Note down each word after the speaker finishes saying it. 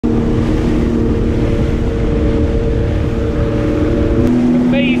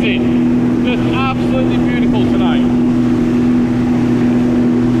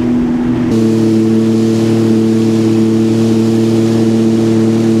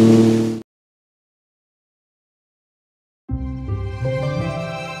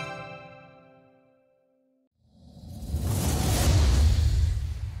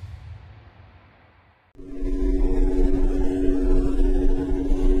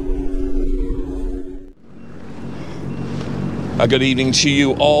Good evening to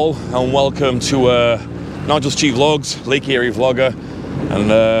you all, and welcome to Not Just Cheap Vlogs, Lake Erie vlogger.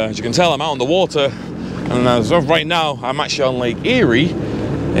 And as you can tell, I'm out on the water, and as of right now, I'm actually on Lake Erie.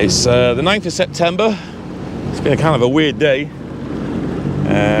 It's the 9th of September. It's been a kind of a weird day.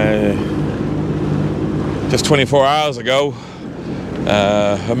 Just 24 hours ago,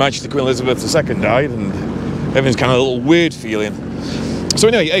 Her Majesty Queen Elizabeth II died, and everything's kind of a little weird feeling. So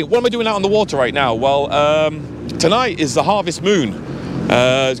anyway, hey, what am I doing out on the water right now? Well, tonight is the harvest moon.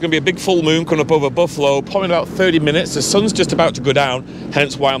 There's going to be a big full moon coming up over Buffalo, probably in about 30 minutes. The sun's just about to go down,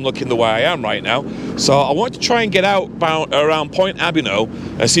 hence why I'm looking the way I am right now. So I want to try and get out around Point Abineau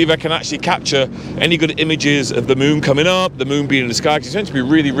and see if I can actually capture any good images of the moon coming up, the moon being in the sky, because it's meant to be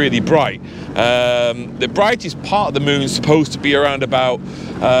really, really bright. The brightest part of the moon is supposed to be around about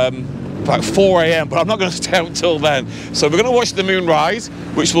like 4 a.m, but I'm not going to stay out until then. So we're going to watch the moon rise,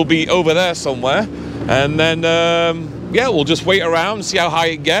 which will be over there somewhere, and then yeah, we'll just wait around and see how high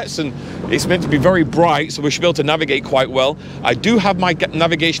it gets. And it's meant to be very bright, so we should be able to navigate quite well. I do have my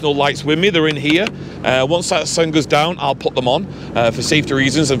navigational lights with me. They're in here. Once that sun goes down, I'll put them on for safety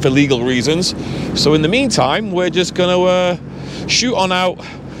reasons and for legal reasons. So in the meantime, we're just going to shoot on out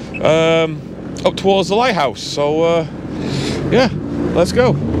up towards the lighthouse. So yeah, let's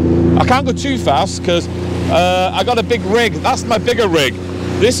go. I can't go too fast because I got a big rig. That's my bigger rig.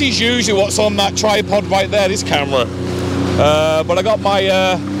 This is usually what's on that tripod right there, this camera. But I got my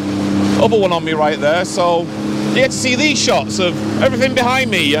other one on me right there, so you get to see these shots of everything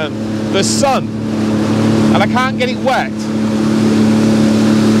behind me and the sun, and I can't get it wet.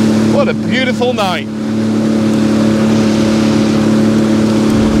 What a beautiful night.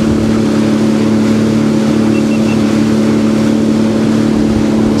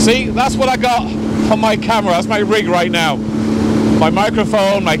 See, that's what I got on my camera. That's my rig right now. My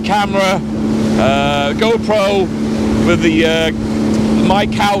microphone, my camera, GoPro with the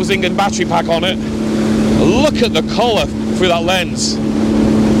mic housing and battery pack on it. Look at the colour through that lens.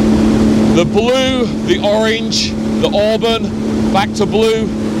 The blue, the orange, the auburn, back to blue.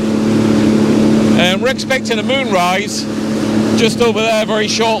 And we're expecting a moonrise just over there very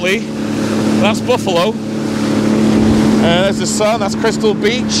shortly. That's Buffalo. And there's the sun, that's Crystal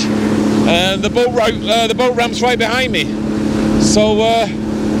Beach. And the boat ramp's right behind me. So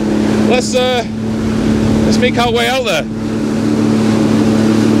let's make our way out there.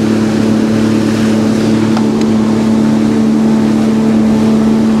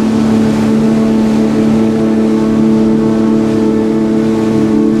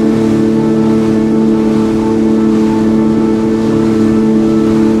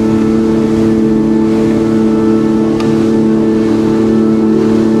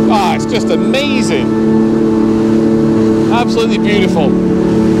 Ah, it's just amazing. Absolutely beautiful.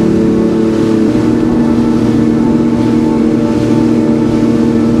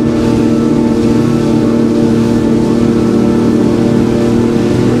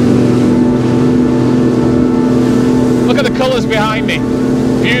 Look at the colours behind me.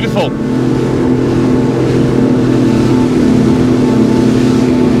 Beautiful.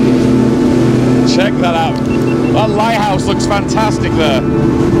 Check that out. That lighthouse looks fantastic there.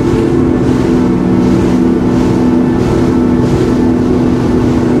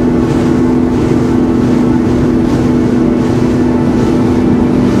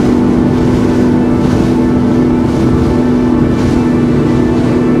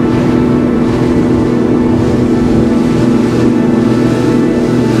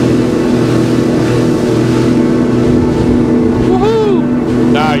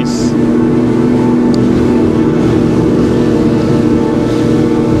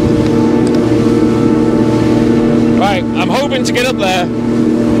 To get up there,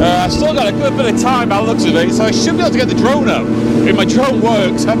 I've still got a good bit of time by the looks of it, so I should be able to get the drone out. If my drone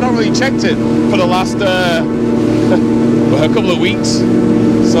works, I've not really checked it for the last a couple of weeks.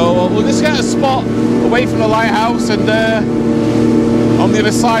 So we'll just get a spot away from the lighthouse, and on the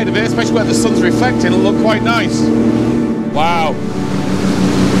other side of it, especially where the sun's reflecting, it'll look quite nice. Wow.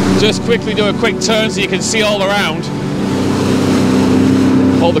 Just quickly do a quick turn so you can see all around.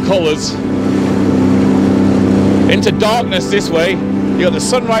 All the colours. Into darkness this way. You got the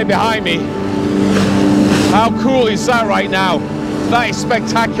sun right behind me. How cool is that right now? That is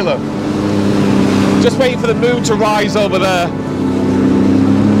spectacular. Just waiting for the moon to rise over there.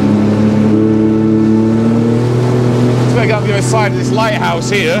 Let's go on the other side of this lighthouse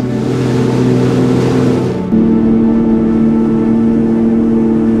here.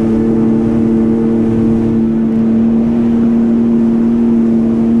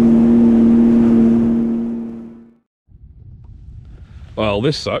 Well,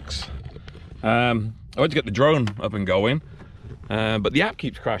 this sucks. I went to get the drone up and going, but the app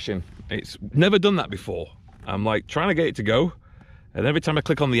keeps crashing. It's never done that before. I'm like trying to get it to go, and every time I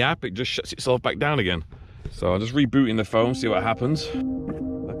click on the app, it just shuts itself back down again. So I'm just rebooting the phone, see what happens.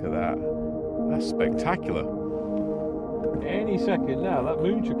 Look at that. That's spectacular. Any second now, that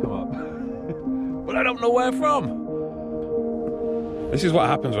moon should come up. But I don't know where from. This is what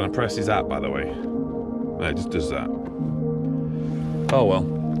happens when I press this app, by the way. It just does that. Oh well.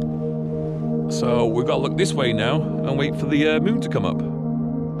 So we've got to look this way now and wait for the moon to come up.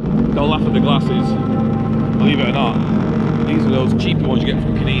 Don't laugh at the glasses. Believe it or not, these are those cheaper ones you get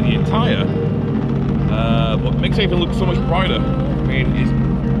from Canadian Tire. But it makes everything look so much brighter. I mean, it's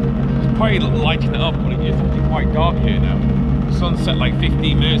probably lighting it up, but it's actually quite dark here now. The sun set like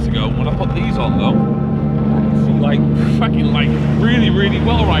 15 minutes ago. When I put these on though, I can see like fucking like really, really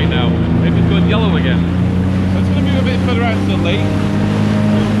well right now. Maybe it's going yellow again. So it's going to move a bit further out to the lake.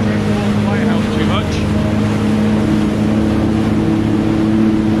 Don't bring towards the lighthouse too much.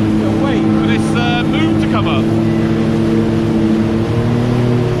 So wait for this moon to come up.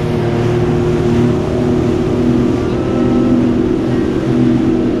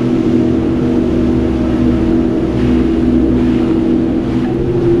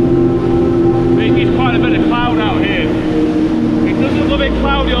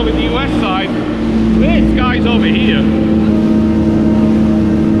 Over here.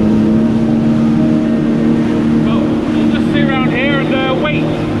 Well, we'll just sit around here and wait.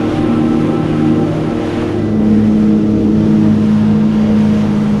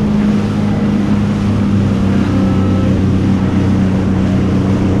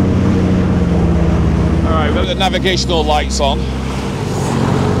 Alright, we've got the navigational lights on.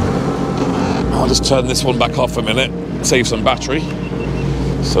 I'll just turn this one back off for a minute, save some battery.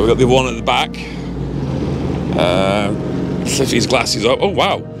 So we've got the one at the back. Lift these glasses up. Oh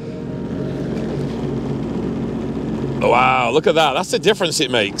wow. Oh wow, look at that. That's the difference it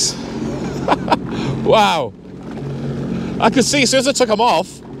makes. Wow. I could see as soon as I took them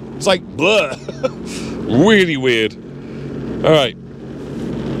off, it's like blur. Really weird. Alright.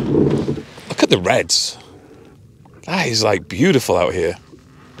 Look at the reds. That is like beautiful out here.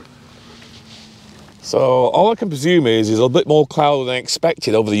 So all I can presume is there's a bit more cloud than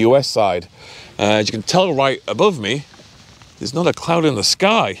expected over the US side. As you can tell right above me, there's not a cloud in the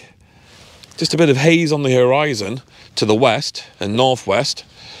sky. Just a bit of haze on the horizon to the west and northwest.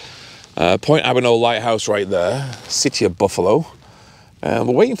 Point Abino Lighthouse right there, city of Buffalo. We're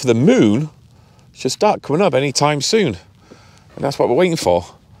waiting for the moon. Should start coming up anytime soon. And that's what we're waiting for.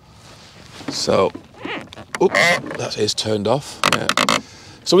 So, oops, that is turned off. Yeah.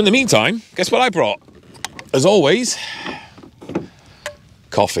 So in the meantime, guess what I brought? As always,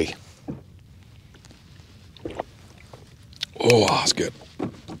 coffee. Oh, that's good.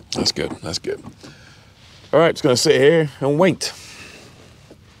 That's good. That's good. All right, just going to sit here and wait.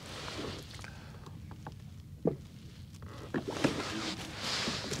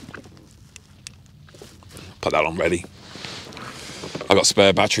 Put that on ready. I've got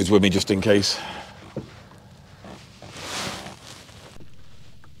spare batteries with me just in case.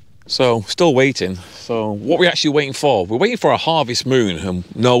 So, still waiting. So, what are we actually waiting for? We're waiting for a harvest moon. And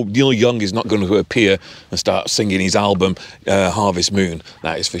no, Neil Young is not going to appear and start singing his album, Harvest Moon.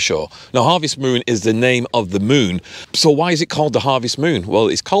 That is for sure. Now, Harvest Moon is the name of the moon. So, why is it called the Harvest Moon? Well,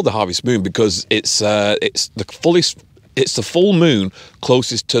 it's called the Harvest Moon because it's the full moon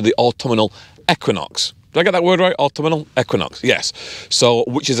closest to the autumnal equinox. Did I get that word right? Autumnal equinox, yes. So,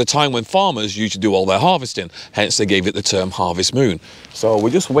 which is a time when farmers usually do all their harvesting. Hence, they gave it the term harvest moon. So,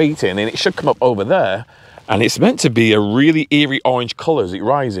 we're just waiting, and it should come up over there. And it's meant to be a really eerie orange colour as it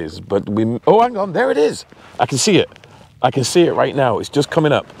rises. But oh, hang on, there it is. I can see it. I can see it right now. It's just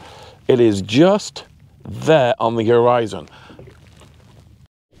coming up. It is just there on the horizon.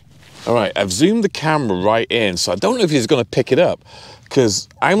 All right, I've zoomed the camera right in, so I don't know if it's going to pick it up, because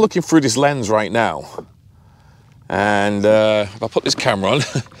I'm looking through this lens right now. And if I put this camera on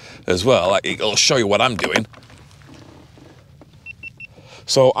as well, it'll show you what I'm doing.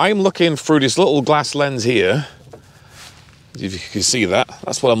 So I'm looking through this little glass lens here. If you can see that,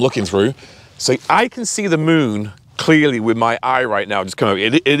 that's what I'm looking through. So I can see the moon clearly with my eye right now. Just coming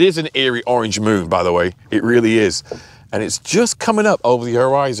up. It is an eerie orange moon, by the way. It really is. And it's just coming up over the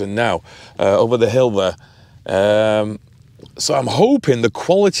horizon now, over the hill there. So I'm hoping the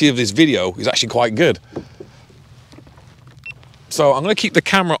quality of this video is actually quite good. So I'm going to keep the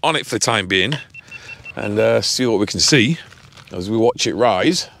camera on it for the time being and see what we can see as we watch it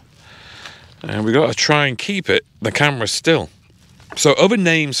rise. And we've got to try and keep the camera still. So other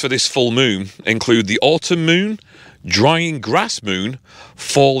names for this full moon include the autumn moon, drying grass moon,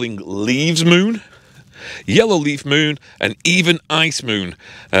 falling leaves moon, yellow leaf moon, and even ice moon,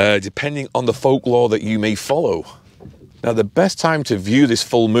 depending on the folklore that you may follow. Now, the best time to view this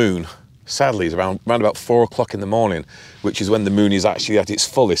full moon, sadly, is around about 4 o'clock in the morning, which is when the moon is actually at its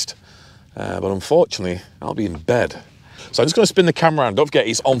fullest. But unfortunately, I'll be in bed. So I'm just going to spin the camera around. Don't forget,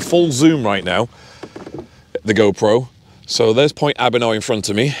 it's on full zoom right now, the GoPro. So there's Point Abino in front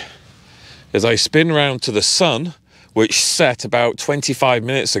of me. As I spin round to the sun, which set about 25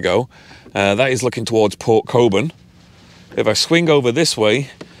 minutes ago, that is looking towards Port Coburn. If I swing over this way,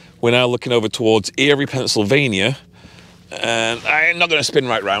 we're now looking over towards Erie, Pennsylvania. And I'm not going to spin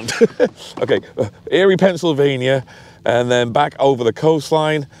right round. Okay, Erie, Pennsylvania, and then back over the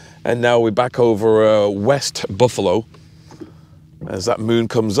coastline, and now we're back over West Buffalo as that moon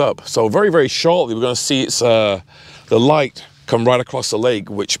comes up. So very, very shortly, we're going to see its the light come right across the lake,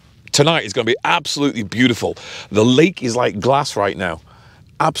 which tonight is going to be absolutely beautiful. The lake is like glass right now.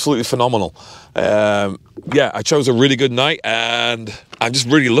 Absolutely phenomenal. Yeah, I chose a really good night, and I'm just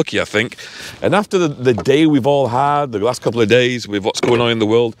really lucky, I think. And after the day we've all had, the last couple of days with what's going on in the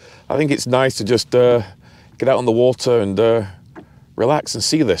world, I think it's nice to just get out on the water and relax and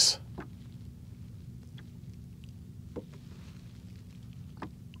see this.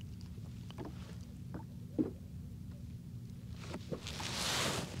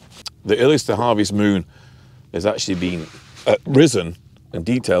 The earliest the harvest moon has actually been risen and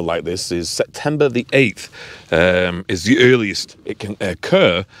detailed like this is September the 8th, is the earliest it can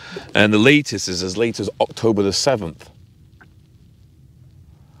occur, and the latest is as late as October the 7th.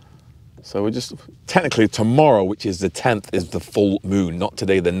 So we're just, technically tomorrow, which is the 10th, is the full moon, not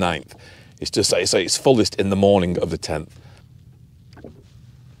today the 9th. It's just, I say it's fullest in the morning of the 10th.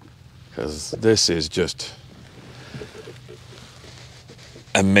 Because this is just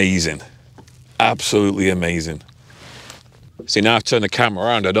amazing. Absolutely amazing. See, now I've turned the camera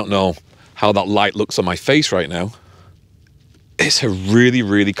around, I don't know how that light looks on my face right now. It's a really,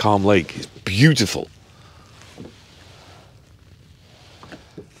 really calm lake. It's beautiful.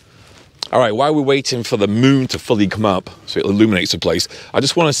 All right, while we're waiting for the moon to fully come up so it illuminates the place, I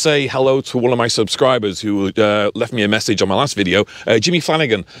just want to say hello to one of my subscribers who left me a message on my last video, Jimmy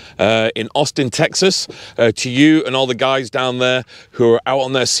Flanagan in Austin, Texas. To you and all the guys down there who are out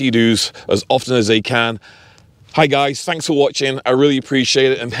on their sea-doos as often as they can. Hi guys, thanks for watching. I really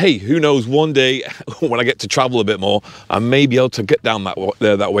appreciate it. And hey, who knows, one day when I get to travel a bit more, I may be able to get down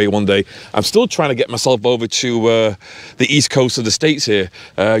that way one day. I'm still trying to get myself over to the east coast of the States here,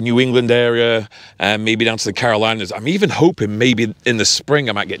 New England area, and maybe down to the Carolinas. I'm even hoping maybe in the spring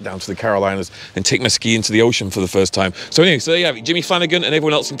I might get down to the Carolinas and take my ski into the ocean for the first time. So anyway, so yeah, Jimmy Flanagan and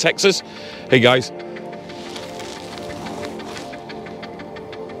everyone else in Texas, hey guys.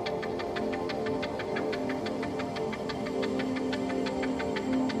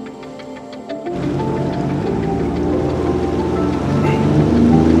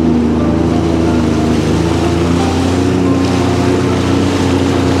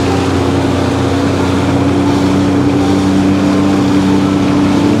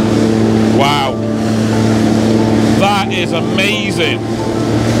 Is amazing.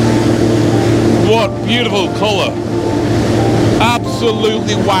 What beautiful color.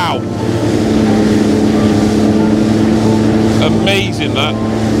 Absolutely wow. Amazing that.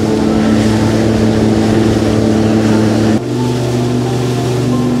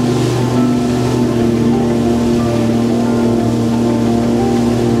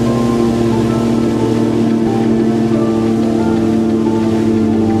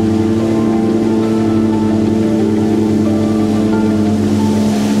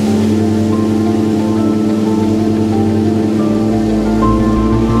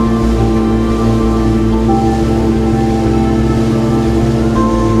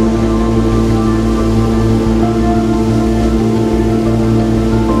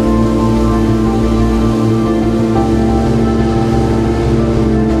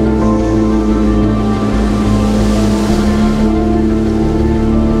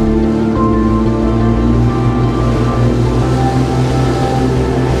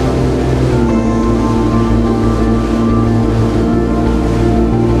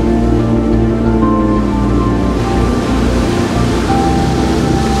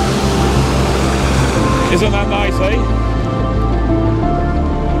 Isn't that nice, eh?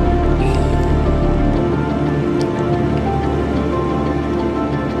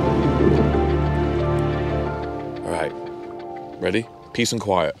 All right, ready? Peace and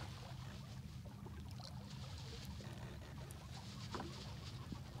quiet.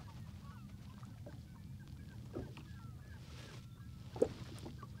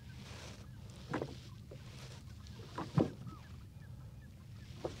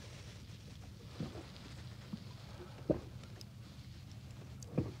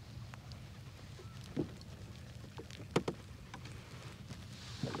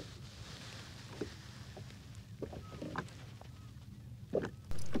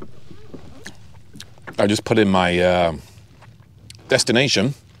 I just put in my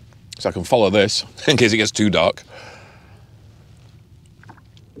destination so I can follow this in case it gets too dark.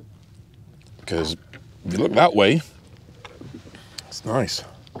 Because if you look that way, it's nice.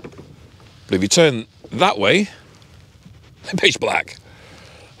 But if you turn that way, pitch black.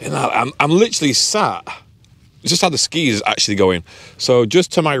 You know, I'm literally sat. It's just how the ski is actually going. So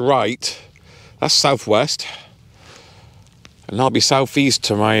just to my right, that's southwest, and I'll be southeast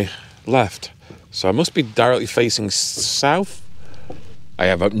to my left. So I must be directly facing south. I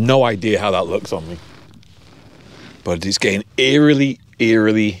have no idea how that looks on me, but it's getting eerily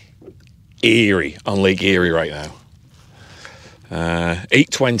on Lake Erie right now.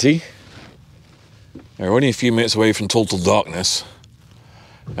 8:20. We're only a few minutes away from total darkness.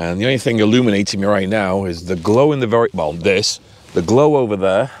 And the only thing illuminating me right now is the glow in the the glow over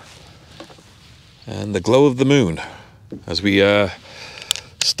there, and the glow of the moon as we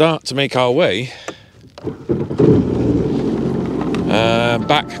start to make our way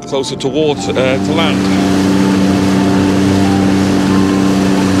back closer to water, to land.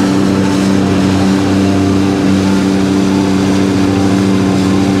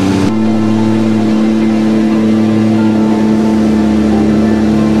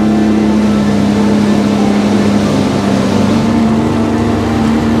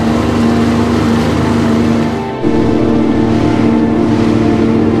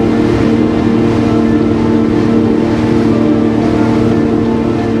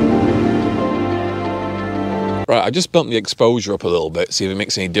 Right, I just bumped the exposure up a little bit, see if it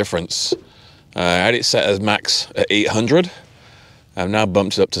makes any difference. I had it set as max at 800. I've now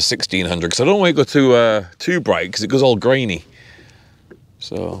bumped it up to 1600 because I don't want it to go too bright because it goes all grainy.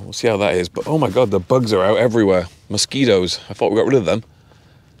 So we'll see how that is. But oh my God, the bugs are out everywhere. Mosquitoes. I thought we got rid of them.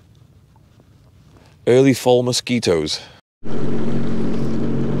 Early fall mosquitoes.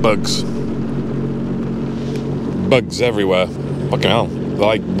 Bugs. Bugs everywhere. Fucking hell. They're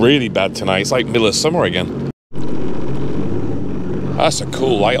like really bad tonight. It's like middle of summer again. That's a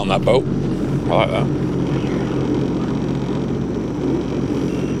cool light on that boat. I like that.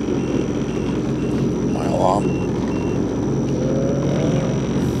 My alarm.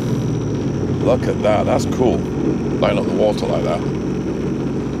 Look at that. That's cool. Lighting up the water like that.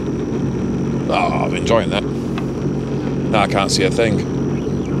 Oh, I'm enjoying that. Now I can't see a thing.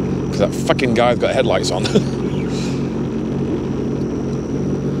 Because that fucking guy's got headlights on.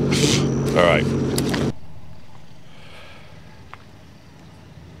 Alright.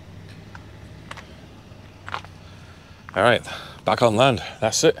 All right, back on land.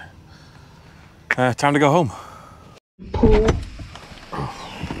 That's it. Time to go home.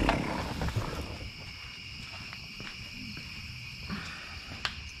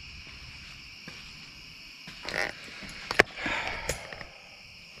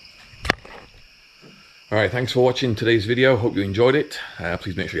 All right, thanks for watching today's video. Hope you enjoyed it.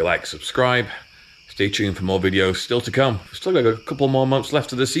 Please make sure you like, subscribe. Stay tuned for more videos still to come. We've still got a couple more months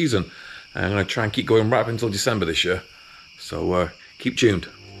left of the season. I'm going to try and keep going right up until December this year. So keep tuned.